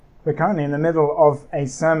We're currently in the middle of a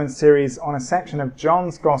sermon series on a section of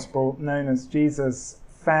John's Gospel known as Jesus'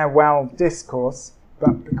 Farewell Discourse,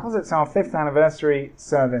 but because it's our 5th anniversary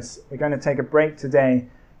service, we're going to take a break today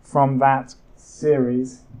from that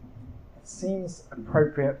series. It seems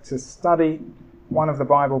appropriate to study one of the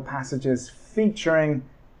Bible passages featuring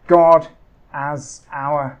God as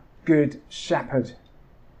our Good Shepherd.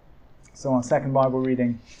 So our second Bible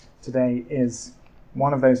reading today is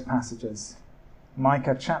one of those passages.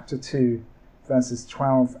 Micah chapter 2, verses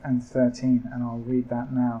 12 and 13, and I'll read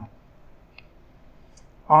that now.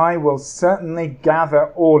 I will certainly gather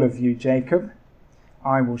all of you, Jacob.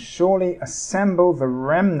 I will surely assemble the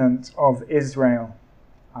remnant of Israel.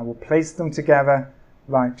 I will place them together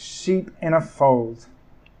like sheep in a fold,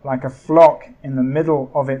 like a flock in the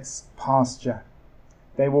middle of its pasture.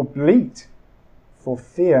 They will bleat for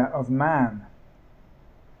fear of man.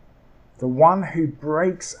 The one who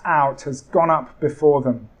breaks out has gone up before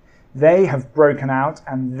them. They have broken out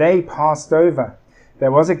and they passed over.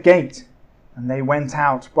 There was a gate and they went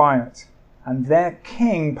out by it. And their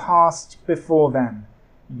king passed before them,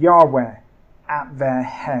 Yahweh at their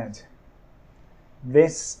head.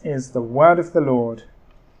 This is the word of the Lord.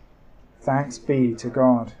 Thanks be to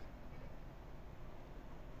God.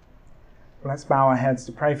 Let's bow our heads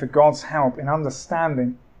to pray for God's help in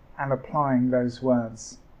understanding and applying those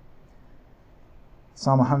words.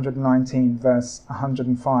 Psalm 119 verse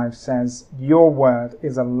 105 says, Your word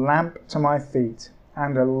is a lamp to my feet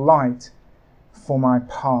and a light for my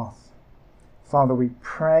path. Father, we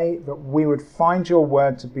pray that we would find your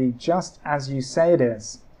word to be just as you say it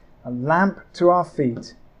is, a lamp to our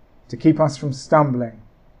feet to keep us from stumbling,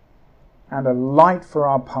 and a light for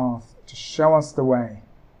our path to show us the way.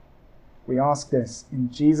 We ask this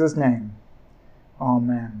in Jesus' name.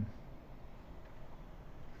 Amen.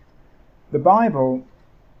 The Bible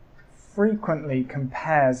frequently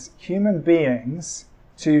compares human beings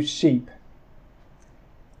to sheep.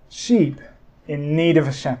 Sheep in need of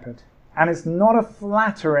a shepherd. And it's not a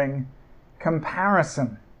flattering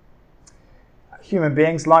comparison. Human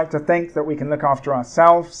beings like to think that we can look after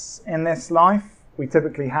ourselves in this life. We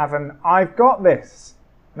typically have an I've got this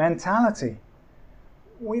mentality.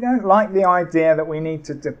 We don't like the idea that we need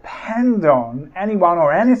to depend on anyone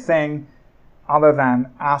or anything other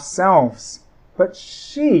than ourselves. But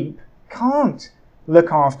sheep can't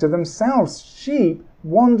look after themselves. Sheep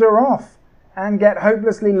wander off and get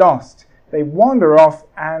hopelessly lost. They wander off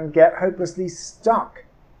and get hopelessly stuck.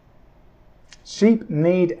 Sheep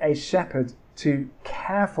need a shepherd to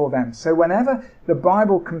care for them. So whenever the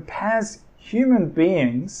Bible compares human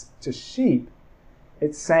beings to sheep,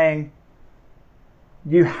 it's saying,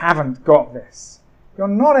 you haven't got this. You're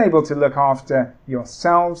not able to look after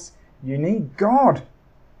yourselves. You need God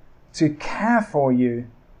to care for you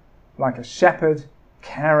like a shepherd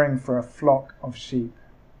caring for a flock of sheep.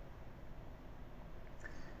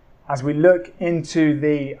 As we look into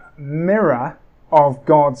the mirror of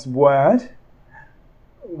God's word,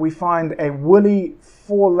 we find a woolly,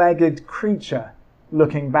 four-legged creature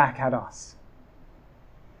looking back at us.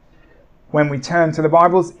 When we turn to the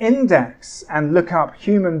Bible's index and look up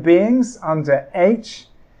human beings under H,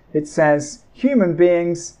 it says, human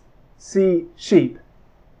beings see sheep.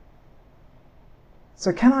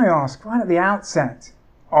 So can I ask, right at the outset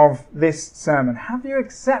of this sermon, have you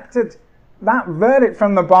accepted that verdict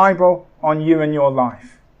from the Bible on you and your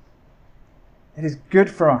life? It is good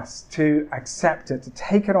for us to accept it, to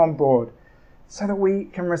take it on board, so that we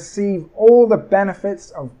can receive all the benefits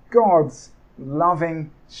of God's loving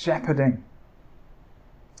shepherding.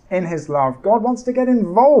 In his love, God wants to get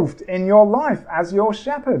involved in your life as your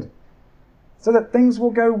shepherd, so that things will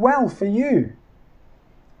go well for you.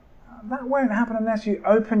 That won't happen unless you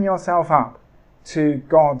open yourself up to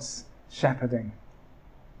God's shepherding.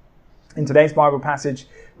 In today's Bible passage,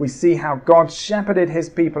 we see how God shepherded his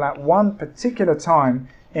people at one particular time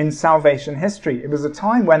in salvation history. It was a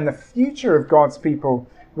time when the future of God's people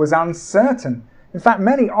was uncertain. In fact,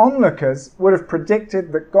 many onlookers would have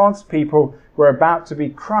predicted that God's people were about to be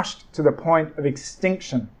crushed to the point of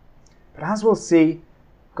extinction. But as we'll see,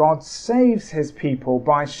 God saves his people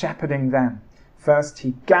by shepherding them. First,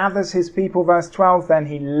 he gathers his people, verse 12, then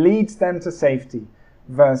he leads them to safety,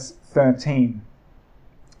 verse 13.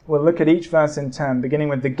 We'll look at each verse in turn, beginning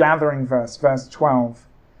with the gathering verse, verse 12.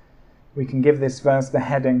 We can give this verse the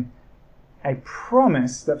heading, a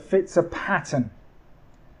promise that fits a pattern.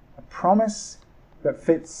 A promise that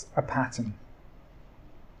fits a pattern.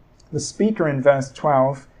 The speaker in verse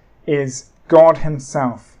 12 is God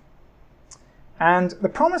himself. And the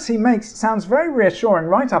promise he makes sounds very reassuring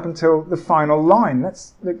right up until the final line.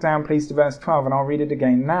 Let's look down, please, to verse 12, and I'll read it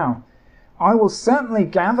again now. I will certainly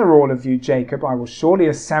gather all of you, Jacob. I will surely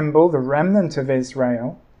assemble the remnant of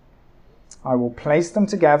Israel. I will place them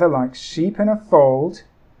together like sheep in a fold,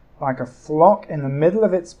 like a flock in the middle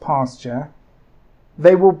of its pasture.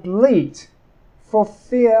 They will bleat for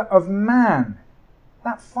fear of man.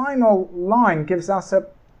 That final line gives us a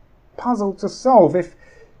puzzle to solve. If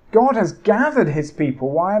God has gathered his people,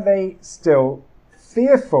 why are they still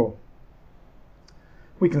fearful?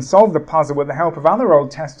 We can solve the puzzle with the help of other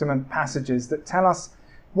Old Testament passages that tell us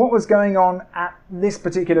what was going on at this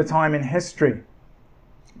particular time in history.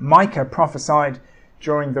 Micah prophesied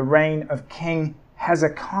during the reign of King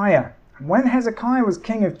Hezekiah. When Hezekiah was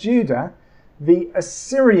king of Judah, the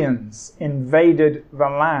Assyrians invaded the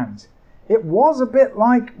land. It was a bit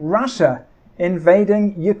like Russia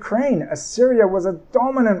invading Ukraine. Assyria was a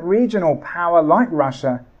dominant regional power like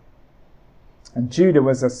Russia, and Judah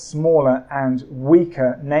was a smaller and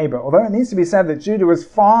weaker neighbor. Although it needs to be said that Judah was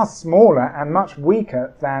far smaller and much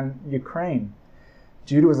weaker than Ukraine.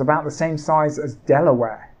 Judah was about the same size as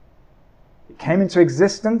Delaware. It came into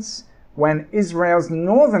existence when Israel's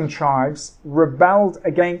northern tribes rebelled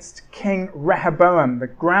against King Rehoboam, the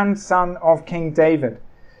grandson of King David.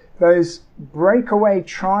 Those breakaway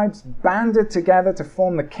tribes banded together to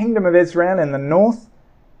form the kingdom of Israel in the north,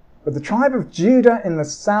 but the tribe of Judah in the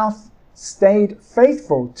south stayed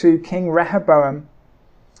faithful to King Rehoboam,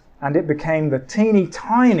 and it became the teeny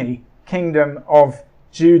tiny kingdom of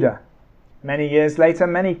Judah. Many years later,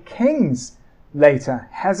 many kings later,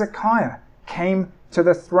 Hezekiah came to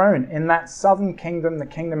the throne in that southern kingdom, the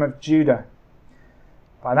kingdom of Judah.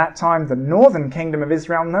 By that time, the northern kingdom of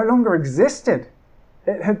Israel no longer existed.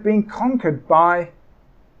 It had been conquered by,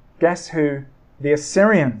 guess who? The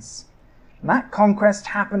Assyrians. And that conquest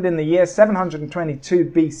happened in the year 722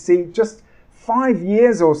 BC, just 5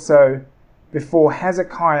 years or so before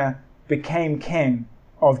Hezekiah became king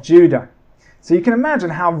of Judah. So you can imagine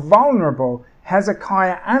how vulnerable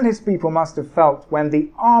Hezekiah and his people must have felt when the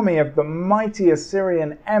army of the mighty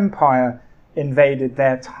Assyrian Empire invaded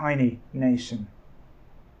their tiny nation.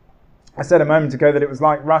 I said a moment ago that it was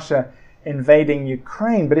like Russia invading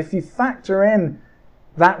Ukraine, but if you factor in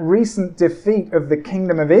that recent defeat of the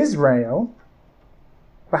kingdom of Israel,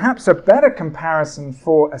 perhaps a better comparison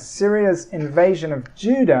for Assyria's invasion of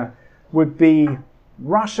Judah would be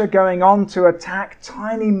Russia going on to attack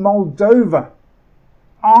tiny Moldova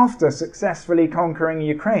after successfully conquering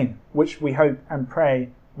Ukraine, which we hope and pray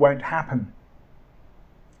won't happen.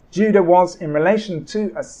 Judah was in relation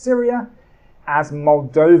to Assyria as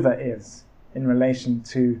Moldova is in relation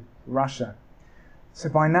to Russia. So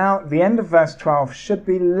by now, the end of verse 12 should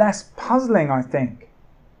be less puzzling, I think.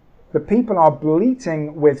 The people are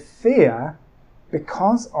bleating with fear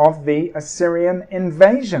because of the Assyrian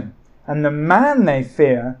invasion. And the man they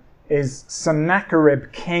fear is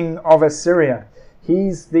Sennacherib, king of Assyria.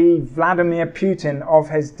 He's the Vladimir Putin of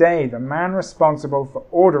his day, the man responsible for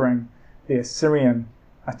ordering the Assyrian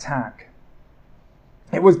attack.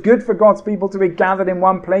 It was good for God's people to be gathered in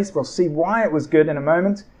one place. We'll see why it was good in a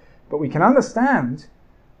moment. But we can understand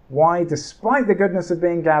why, despite the goodness of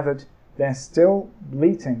being gathered, they're still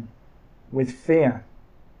bleating with fear.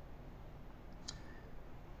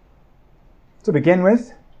 To begin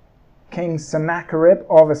with, King Sennacherib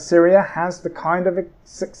of Assyria has the kind of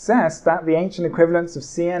success that the ancient equivalents of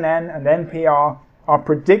CNN and NPR are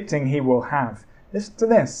predicting he will have. Listen to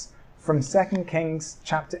this from 2 Kings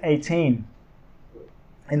chapter 18.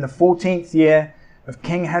 In the 14th year of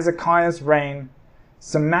King Hezekiah's reign,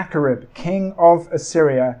 Sennacherib, king of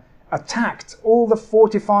Assyria, attacked all the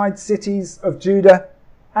fortified cities of Judah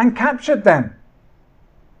and captured them.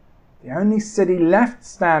 The only city left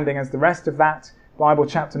standing, as the rest of that Bible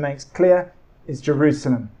chapter makes clear, is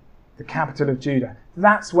Jerusalem, the capital of Judah.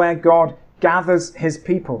 That's where God gathers his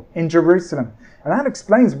people, in Jerusalem. And that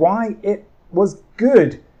explains why it was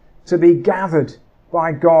good to be gathered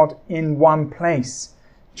by God in one place.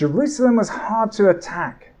 Jerusalem was hard to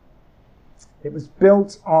attack. It was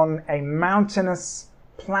built on a mountainous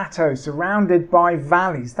plateau surrounded by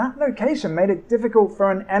valleys. That location made it difficult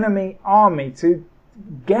for an enemy army to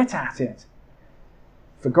get at it.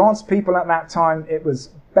 For God's people at that time, it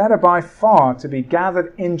was better by far to be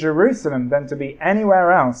gathered in Jerusalem than to be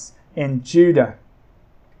anywhere else in Judah.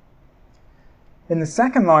 In the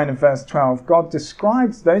second line of verse 12, God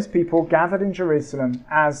describes those people gathered in Jerusalem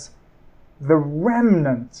as the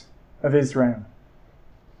remnant of Israel.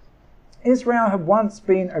 Israel had once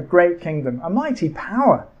been a great kingdom, a mighty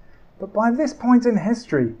power, but by this point in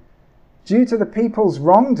history, due to the people's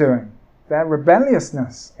wrongdoing, their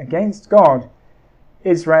rebelliousness against God,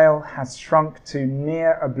 Israel has shrunk to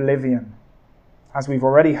near oblivion. As we've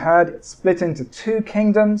already heard, it's split into two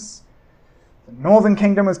kingdoms. The northern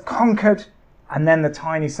kingdom was conquered, and then the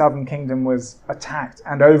tiny southern kingdom was attacked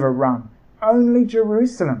and overrun. Only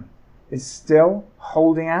Jerusalem is still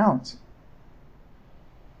holding out.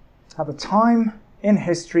 At the time in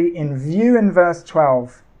history, in view in verse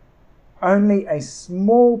 12, only a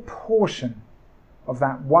small portion of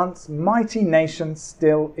that once mighty nation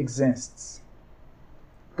still exists.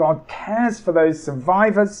 God cares for those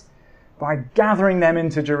survivors by gathering them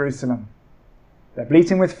into Jerusalem. They're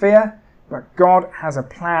bleating with fear, but God has a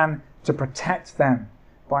plan to protect them.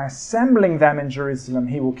 By assembling them in Jerusalem,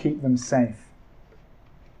 he will keep them safe.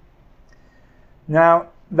 Now,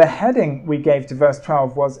 the heading we gave to verse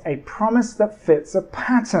 12 was a promise that fits a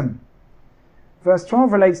pattern. Verse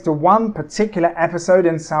 12 relates to one particular episode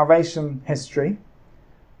in salvation history,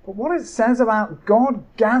 but what it says about God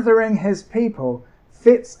gathering his people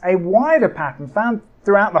fits a wider pattern found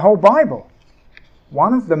throughout the whole Bible.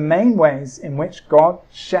 One of the main ways in which God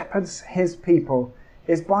shepherds his people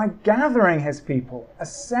is by gathering his people,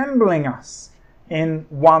 assembling us in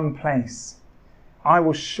one place. I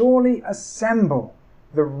will surely assemble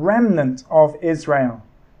the remnant of Israel,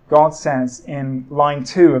 God says in line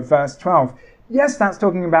 2 of verse 12. Yes, that's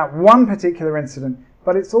talking about one particular incident,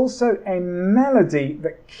 but it's also a melody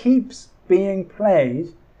that keeps being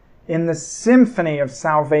played in the symphony of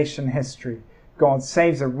salvation history. God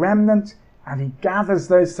saves a remnant and he gathers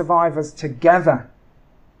those survivors together.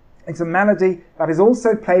 It's a melody that is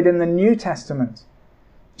also played in the New Testament.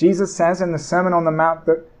 Jesus says in the Sermon on the Mount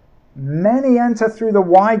that many enter through the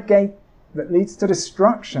wide gate that leads to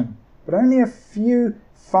destruction, but only a few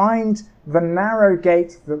find the narrow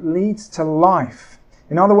gate that leads to life.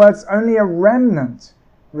 In other words, only a remnant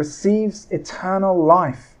receives eternal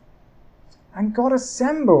life. And God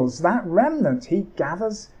assembles that remnant. He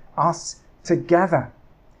gathers us together.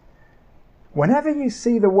 Whenever you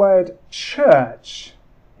see the word church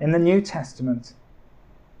in the New Testament,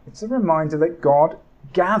 it's a reminder that God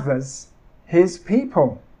gathers his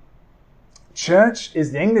people. Church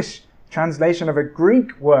is the English translation of a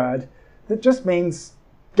Greek word that just means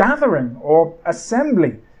gathering or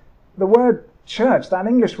assembly. The word church, that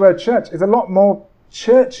English word church, is a lot more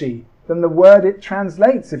churchy than the word it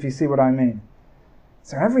translates, if you see what I mean.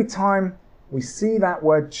 So every time we see that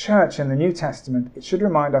word church in the New Testament, it should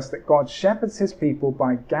remind us that God shepherds his people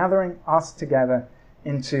by gathering us together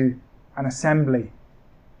into an assembly.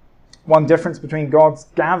 One difference between God's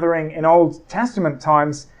gathering in Old Testament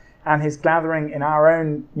times and his gathering in our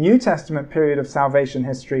own New Testament period of salvation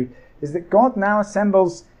history is that God now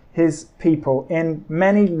assembles his people in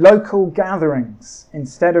many local gatherings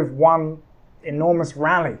instead of one enormous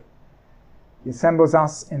rally. He assembles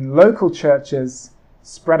us in local churches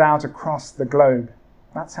spread out across the globe.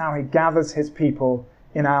 That's how he gathers his people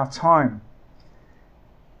in our time.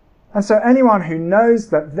 And so anyone who knows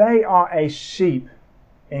that they are a sheep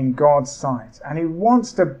in God's sight and who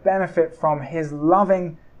wants to benefit from his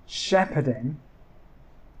loving shepherding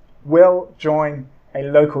will join a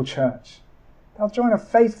local church. They'll join a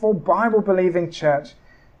faithful Bible-believing church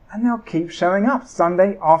and they'll keep showing up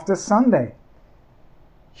Sunday after Sunday.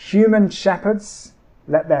 Human shepherds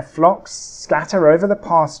let their flocks scatter over the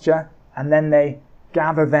pasture and then they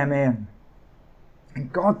gather them in.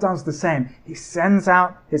 And God does the same. He sends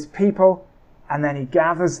out his people and then he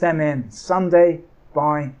gathers them in Sunday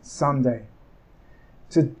by Sunday.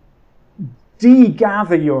 To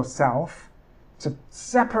de-gather yourself, to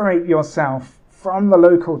separate yourself from the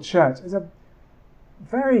local church is a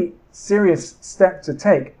very serious step to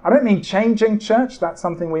take. I don't mean changing church. That's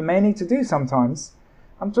something we may need to do sometimes.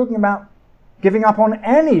 I'm talking about giving up on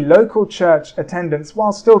any local church attendance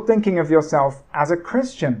while still thinking of yourself as a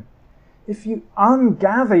Christian. If you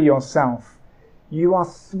ungather yourself, you are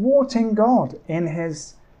thwarting God in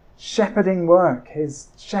his shepherding work, his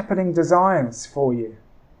shepherding desires for you.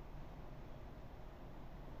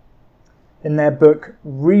 In their book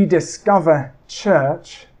Rediscover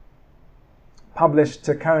Church, published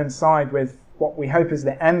to coincide with what we hope is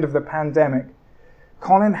the end of the pandemic,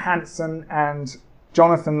 Colin Hanson and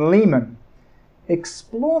Jonathan Lehman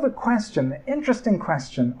explore the interesting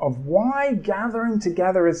question of why gathering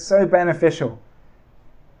together is so beneficial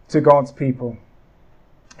to God's people.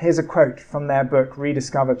 Here's a quote from their book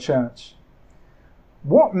Rediscover Church.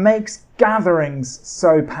 What makes gatherings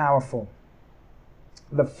so powerful?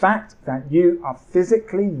 The fact that you are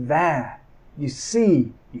physically there. You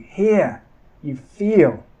see, you hear, you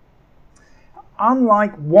feel.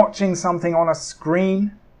 Unlike watching something on a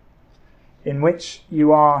screen in which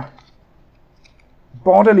you are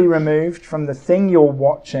bodily removed from the thing you're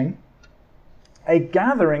watching, a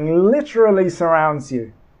gathering literally surrounds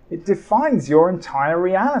you. It defines your entire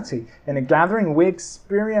reality. In a gathering, we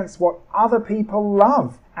experience what other people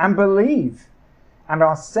love and believe, and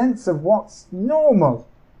our sense of what's normal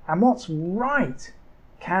and what's right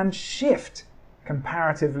can shift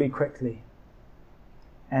comparatively quickly."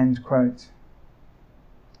 End quote.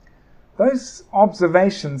 Those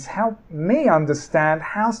observations help me understand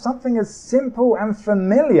how something as simple and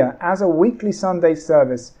familiar as a weekly Sunday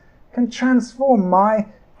service can transform my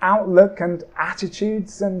outlook and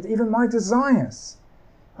attitudes and even my desires.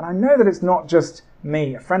 And I know that it's not just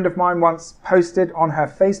me. A friend of mine once posted on her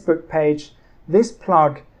Facebook page this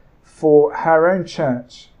plug for her own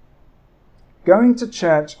church. "Going to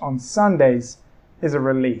church on Sundays is a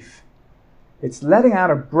relief. It's letting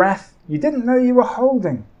out a breath you didn't know you were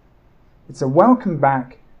holding. It's a welcome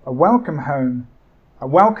back, a welcome home, a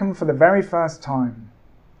welcome for the very first time.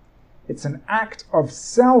 It's an act of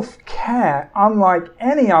self-care unlike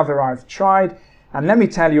any other I've tried, and let me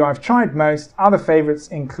tell you, I've tried most. Other favourites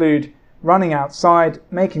include running outside,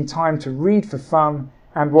 making time to read for fun,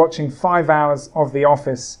 and watching 5 hours of The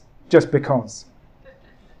Office just because."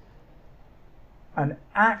 An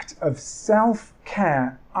act of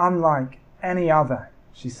self-care unlike any other,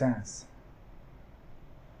 she says.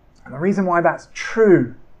 And the reason why that's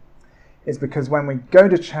true is because when we go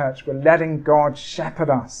to church, we're letting God shepherd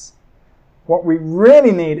us. What we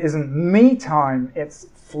really need isn't me time, it's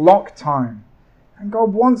flock time. And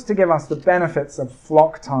God wants to give us the benefits of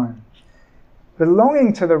flock time.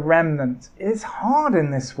 Belonging to the remnant is hard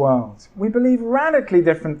in this world. We believe radically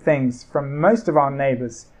different things from most of our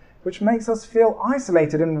neighbours, which makes us feel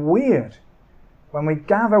isolated and weird. When we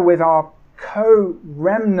gather with our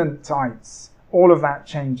co-remnantites, all of that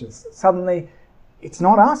changes. Suddenly, it's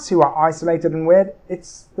not us who are isolated and weird,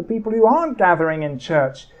 it's the people who aren't gathering in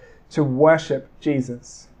church to worship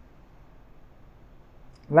Jesus.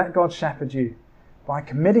 Let God shepherd you by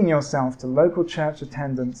committing yourself to local church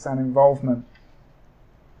attendance and involvement.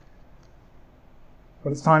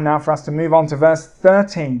 Well, it's time now for us to move on to verse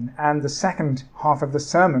 13 and the second half of the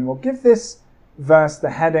sermon. We'll give this verse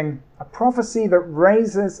the heading, "A Prophecy That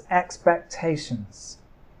Raises Expectations."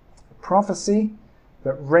 A prophecy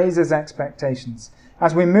that raises expectations.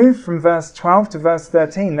 As we move from verse 12 to verse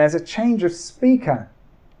 13, there's a change of speaker.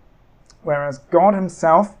 Whereas God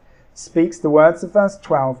himself speaks the words of verse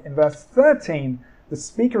 12, in verse 13, the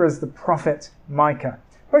speaker is the prophet Micah.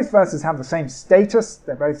 Both verses have the same status,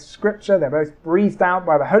 they're both scripture, they're both breathed out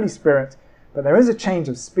by the Holy Spirit, but there is a change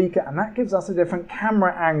of speaker, and that gives us a different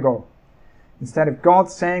camera angle. Instead of God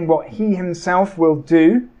saying what he himself will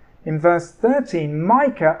do, in verse 13,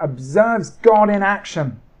 Micah observes God in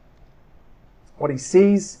action. What he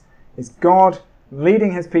sees is God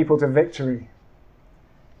leading his people to victory.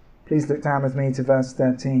 Please look down with me to verse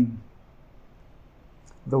 13.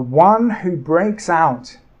 "The one who breaks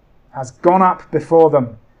out has gone up before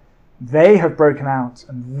them. They have broken out,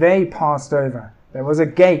 and they passed over. There was a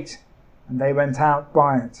gate, and they went out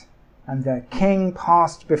by it, and their king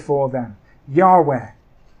passed before them, Yahweh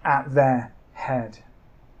at their head."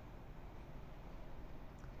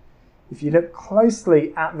 If you look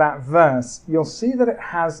closely at that verse, you'll see that it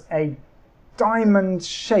has a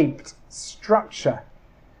diamond-shaped structure.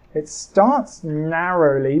 It starts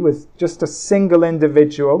narrowly with just a single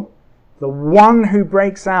individual. The one who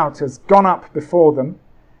breaks out has gone up before them.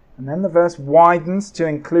 And then the verse widens to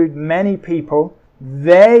include many people.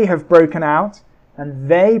 They have broken out and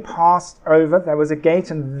they passed over. There was a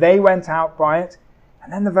gate and they went out by it.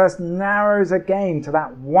 And then the verse narrows again to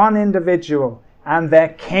that one individual, and their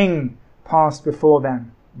king passed before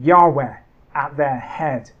them, Yahweh at their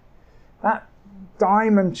head. That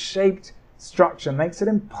diamond-shaped structure makes it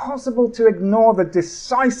impossible to ignore the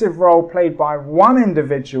decisive role played by one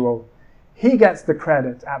individual. He gets the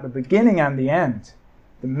credit at the beginning and the end.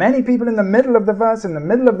 The many people in the middle of the verse, in the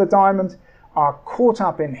middle of the diamond, are caught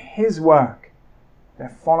up in his work. They're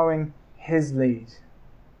following his lead.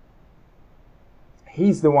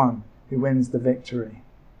 He's the one who wins the victory.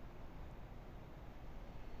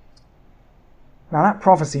 Now that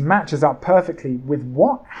prophecy matches up perfectly with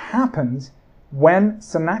what happened when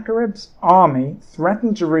Sennacherib's army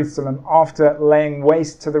threatened Jerusalem after laying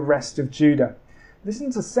waste to the rest of Judah. Listen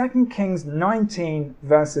to 2 Kings 19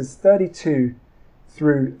 verses 32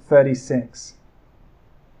 through 36.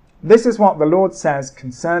 This is what the Lord says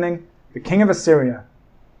concerning the king of Assyria.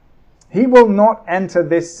 "He will not enter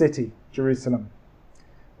this city, Jerusalem,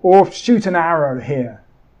 or shoot an arrow here.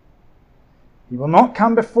 He will not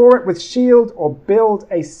come before it with shield or build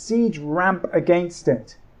a siege ramp against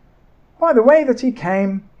it. By the way that he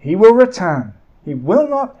came, he will return. He will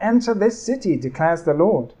not enter this city, declares the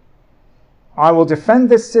Lord. I will defend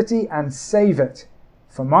this city and save it,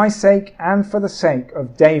 for my sake and for the sake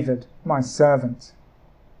of David, my servant."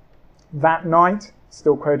 That night,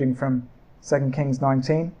 still quoting from 2 Kings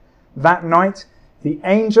 19, "That night the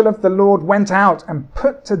angel of the Lord went out and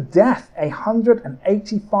put to death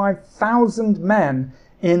 185,000 men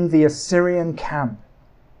in the Assyrian camp.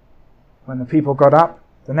 When the people got up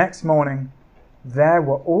the next morning, there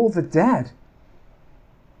were all the dead.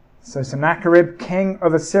 So Sennacherib, king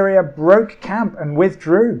of Assyria, broke camp and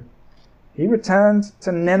withdrew. He returned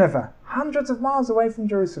to Nineveh, hundreds of miles away from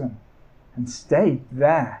Jerusalem, and stayed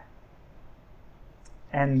there."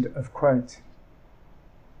 End of quote.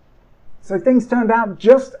 So things turned out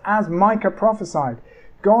just as Micah prophesied.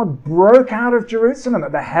 God broke out of Jerusalem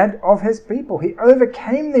at the head of his people. He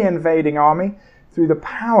overcame the invading army through the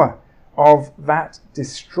power of that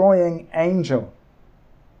destroying angel.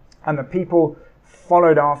 And the people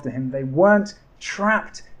followed after him. They weren't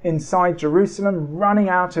trapped inside Jerusalem, running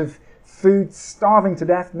out of food, starving to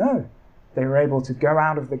death. No, they were able to go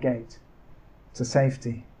out of the gate to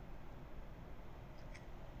safety.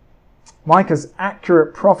 Micah's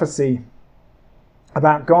accurate prophecy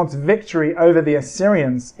about God's victory over the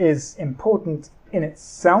Assyrians is important in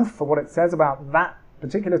itself for what it says about that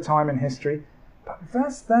particular time in history. But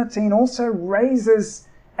verse 13 also raises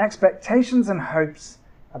expectations and hopes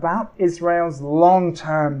about Israel's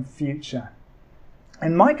long-term future.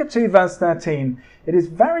 In Micah 2 verse 13, it is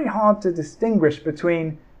very hard to distinguish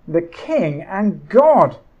between the king and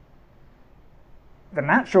God. The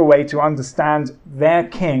natural way to understand their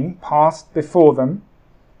king passed before them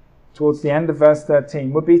towards the end of verse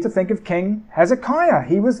 13 would be to think of King Hezekiah.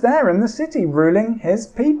 He was there in the city ruling his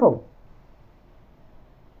people.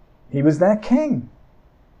 He was their king.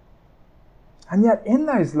 And yet in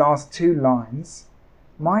those last two lines,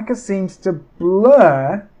 Micah seems to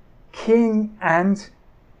blur king and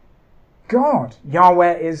God.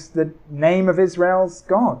 Yahweh is the name of Israel's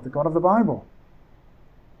God, the God of the Bible.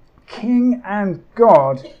 King and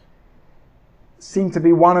God seem to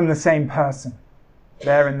be one and the same person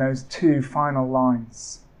there in those two final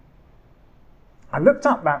lines. I looked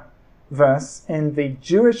up that verse in the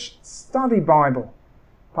Jewish Study Bible,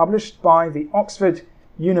 published by the Oxford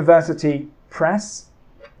University Press,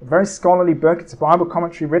 a very scholarly book. It's a Bible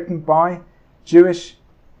commentary written by Jewish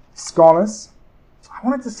scholars. I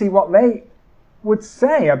wanted to see what they would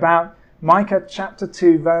say about Micah chapter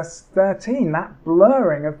 2 verse 13, that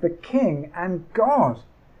blurring of the king and God.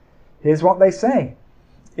 Here's what they say.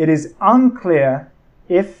 "It is unclear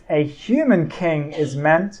if a human king is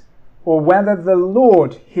meant or whether the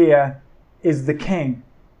Lord here is the king."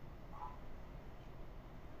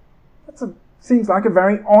 Seems like a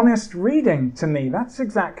very honest reading to me. That's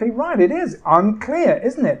exactly right. It is unclear,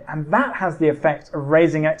 isn't it? And that has the effect of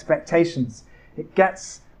raising expectations. It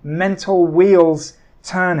gets mental wheels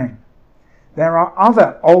turning. There are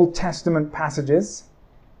other Old Testament passages,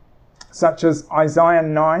 such as Isaiah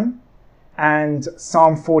 9 and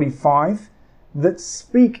Psalm 45, that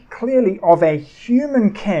speak clearly of a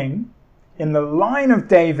human king in the line of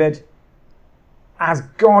David as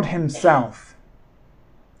God himself.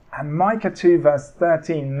 And Micah 2 verse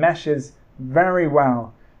 13 meshes very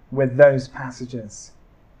well with those passages.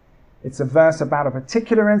 It's a verse about a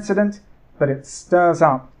particular incident, but it stirs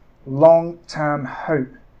up long-term hope.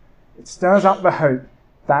 It stirs up the hope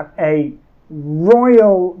that a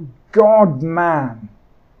royal God-man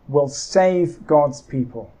will save God's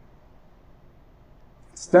people.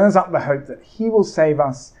 It stirs up the hope that he will save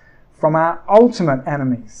us from our ultimate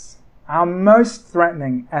enemies, our most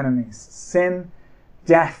threatening enemies, sin,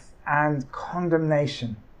 death, and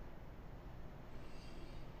condemnation.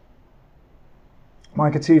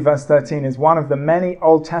 Micah 2 verse 13 is one of the many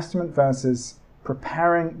Old Testament verses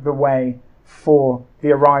preparing the way for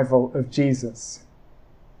the arrival of Jesus.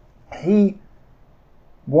 He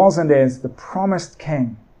was and is the promised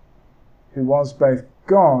king who was both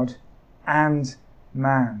God and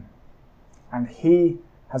man. And he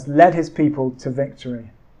has led his people to victory.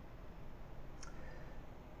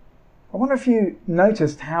 I wonder if you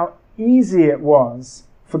noticed how easy it was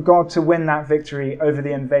for God to win that victory over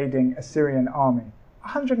the invading Assyrian army.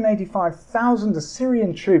 185,000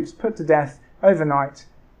 Assyrian troops put to death overnight.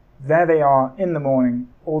 There they are in the morning,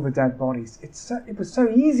 all the dead bodies. It was so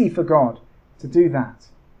easy for God to do that.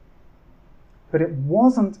 But it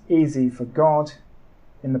wasn't easy for God,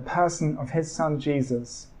 in the person of his son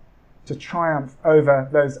Jesus, to triumph over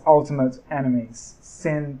those ultimate enemies,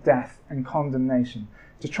 sin, death, and condemnation.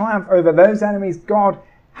 To triumph over those enemies, God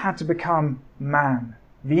had to become man.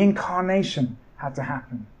 The incarnation had to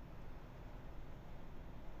happen.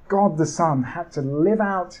 God the Son had to live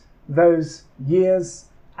out those years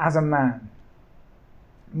as a man.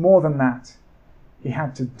 More than that, He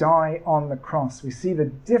had to die on the cross. We see the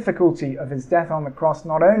difficulty of his death on the cross,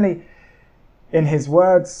 not only in his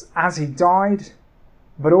words as he died,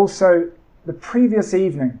 but also the previous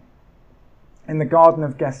evening in the Garden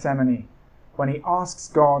of Gethsemane, when he asks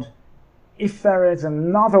God if there is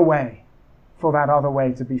another way for that other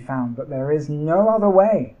way to be found. But there is no other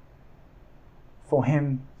way for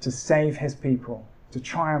him to save his people, to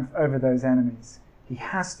triumph over those enemies. He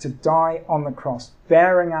has to die on the cross,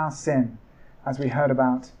 bearing our sin, as we heard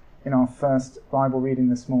about in our first Bible reading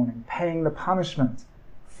this morning, paying the punishment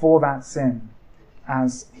for that sin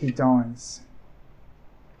as he dies.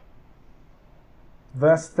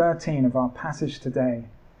 Verse 13 of our passage today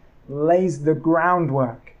lays the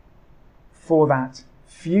groundwork for that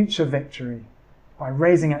future victory by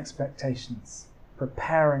raising expectations,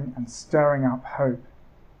 preparing and stirring up hope.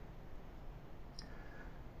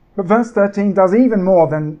 But verse 13 does even more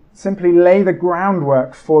than simply lay the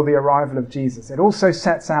groundwork for the arrival of Jesus. It also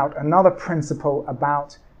sets out another principle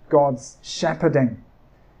about God's shepherding.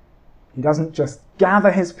 He doesn't just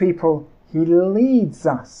gather his people, he leads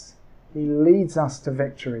us. He leads us to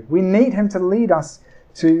victory. We need him to lead us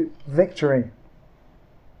to victory.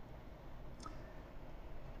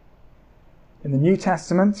 In the New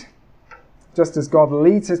Testament, just as God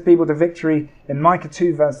leads his people to victory in Micah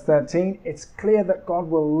 2 verse 13, it's clear that God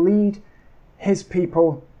will lead his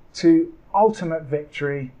people to ultimate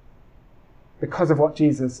victory because of what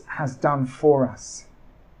Jesus has done for us.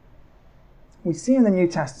 We see in the New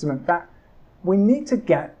Testament that we need to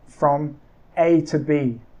get from A to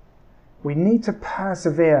B. We need to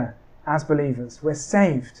persevere as believers. We're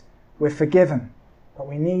saved, we're forgiven, but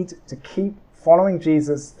we need to keep following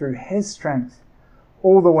Jesus through his strength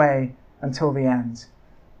all the way until the end.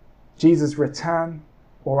 Jesus' return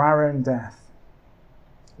or our own death.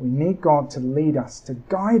 We need God to lead us, to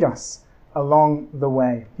guide us along the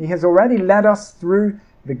way. He has already led us through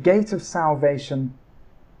the gate of salvation,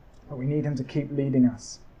 but we need him to keep leading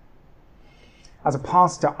us. As a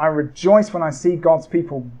pastor, I rejoice when I see God's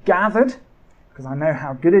people gathered, because I know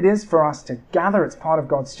how good it is for us to gather. It's part of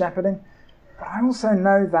God's shepherding. But I also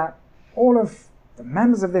know that all of the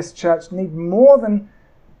members of this church need more than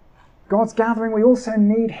God's gathering. We also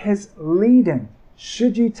need his leading.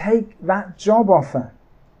 Should you take that job offer?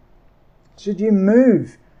 Should you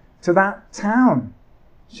move to that town?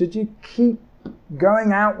 Should you keep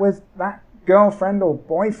going out with that girlfriend or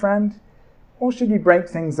boyfriend? Or should you break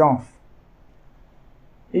things off?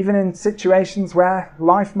 Even in situations where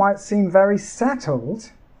life might seem very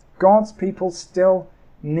settled, God's people still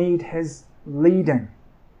need his leading.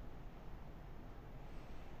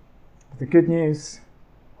 The good news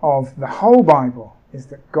of the whole Bible is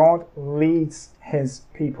that God leads his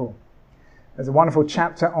people. There's a wonderful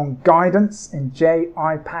chapter on guidance in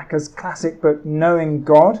J.I. Packer's classic book, Knowing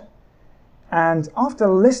God. And after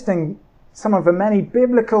listing some of the many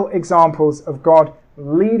biblical examples of God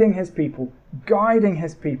leading his people, guiding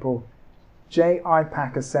his people, J.I.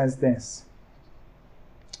 Packer says this: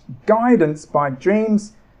 guidance by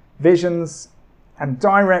dreams, visions, and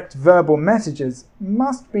direct verbal messages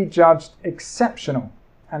must be judged exceptional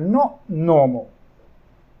and not normal.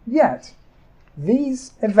 Yet,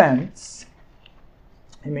 these events,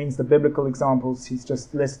 he means the biblical examples he's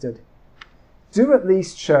just listed, do at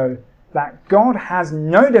least show that God has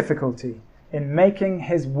no difficulty in making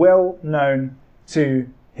his will known to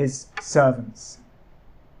his servants.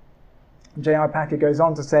 J.I. Packer goes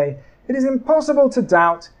on to say, it is impossible to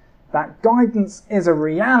doubt that guidance is a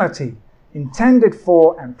reality intended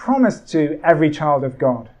for and promised to every child of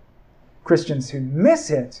God. Christians who miss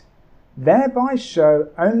it thereby show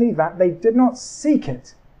only that they did not seek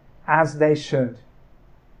it as they should.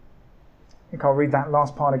 I think I'll read that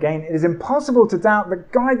last part again. It is impossible to doubt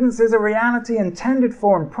that guidance is a reality intended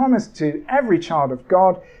for and promised to every child of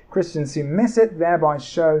God. Christians who miss it thereby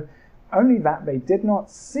show only that they did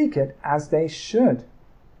not seek it as they should.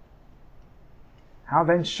 How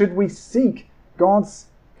then should we seek God's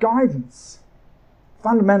guidance?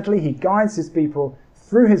 Fundamentally, he guides his people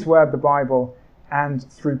through his word, the Bible, and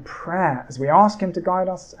through prayer, as we ask him to guide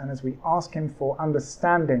us and as we ask him for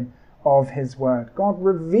understanding of his word. God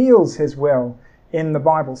reveals his will in the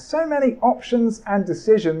Bible. So many options and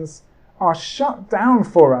decisions are shut down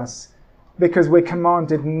for us because we're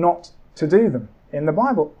commanded not to do them in the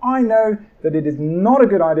Bible. I know that it is not a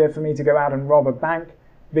good idea for me to go out and rob a bank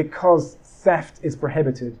because theft is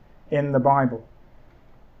prohibited in the Bible.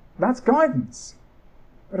 That's guidance.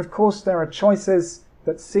 But of course there are choices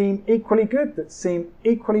that seem equally good, that seem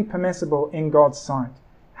equally permissible in God's sight.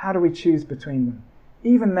 How do we choose between them?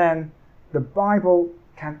 Even then, the Bible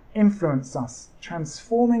can influence us,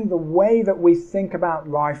 transforming the way that we think about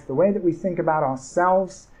life, the way that we think about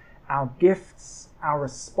ourselves, our gifts, our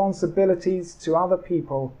responsibilities to other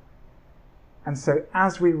people. And so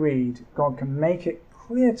as we read, God can make it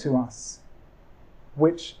clear to us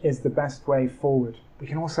which is the best way forward. We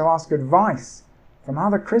can also ask advice from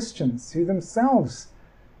other Christians who themselves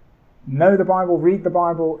know the Bible, read the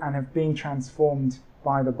Bible, and have been transformed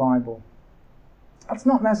by the Bible. That's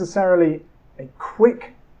not necessarily a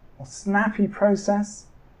quick or snappy process,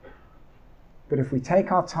 but if we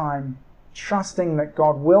take our time, trusting that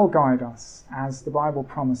God will guide us, as the Bible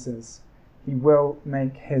promises, He will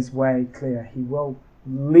make His way clear. He will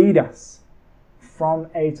lead us from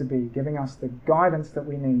A to B, giving us the guidance that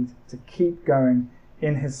we need to keep going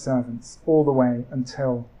in His servants all the way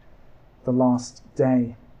until the last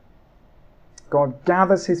day. God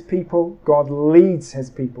gathers His people, God leads His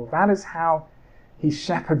people. That is how He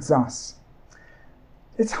shepherds us.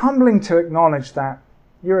 It's humbling to acknowledge that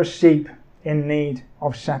you're a sheep in need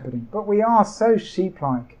of shepherding, but we are so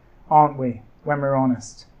sheep-like, aren't we, when we're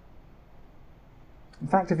honest? In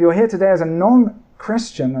fact, if you're here today as a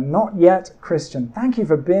non-Christian and not yet Christian, thank you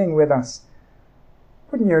for being with us.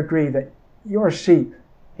 Wouldn't you agree that you're a sheep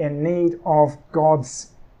in need of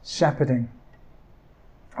God's shepherding?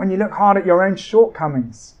 When you look hard at your own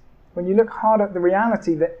shortcomings, when you look hard at the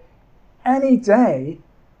reality that any day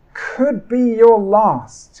could be your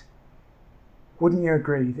last, wouldn't you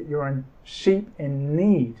agree that you're a sheep in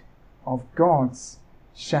need of God's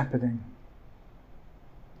shepherding?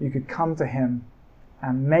 You could come to Him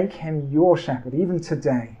and make Him your shepherd, even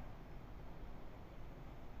today.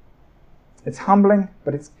 It's humbling,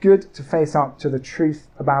 but it's good to face up to the truth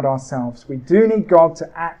about ourselves. We do need God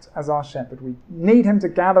to act as our shepherd. We need Him to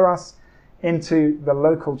gather us into the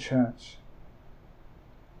local church.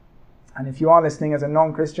 And if you are listening as a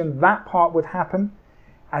non-Christian, that part would happen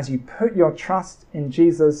as you put your trust in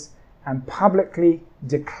Jesus and publicly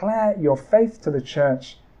declare your faith to the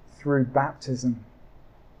church through baptism.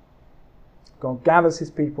 God gathers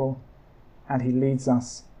His people and He leads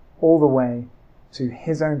us all the way to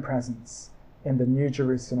His own presence in the New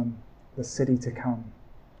Jerusalem, the city to come.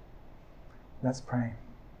 Let's pray.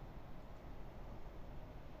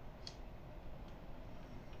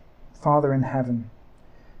 Father in heaven,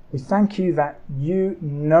 we thank You that You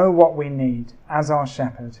know what we need as our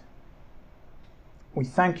shepherd. We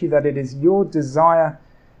thank You that it is Your desire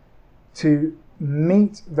to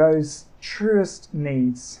meet those truest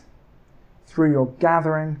needs through Your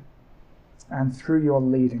gathering and through Your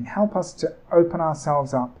leading. Help us to open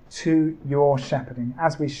ourselves up to Your shepherding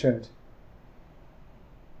as we should.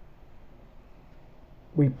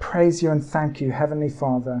 We praise You and thank You, Heavenly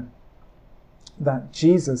Father, that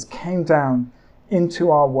Jesus came down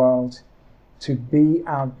into our world to be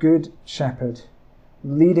our good shepherd,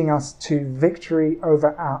 leading us to victory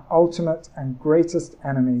over our ultimate and greatest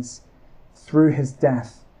enemies through His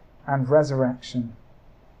death and resurrection.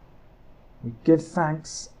 We give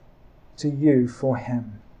thanks to You for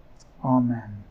Him. Amen.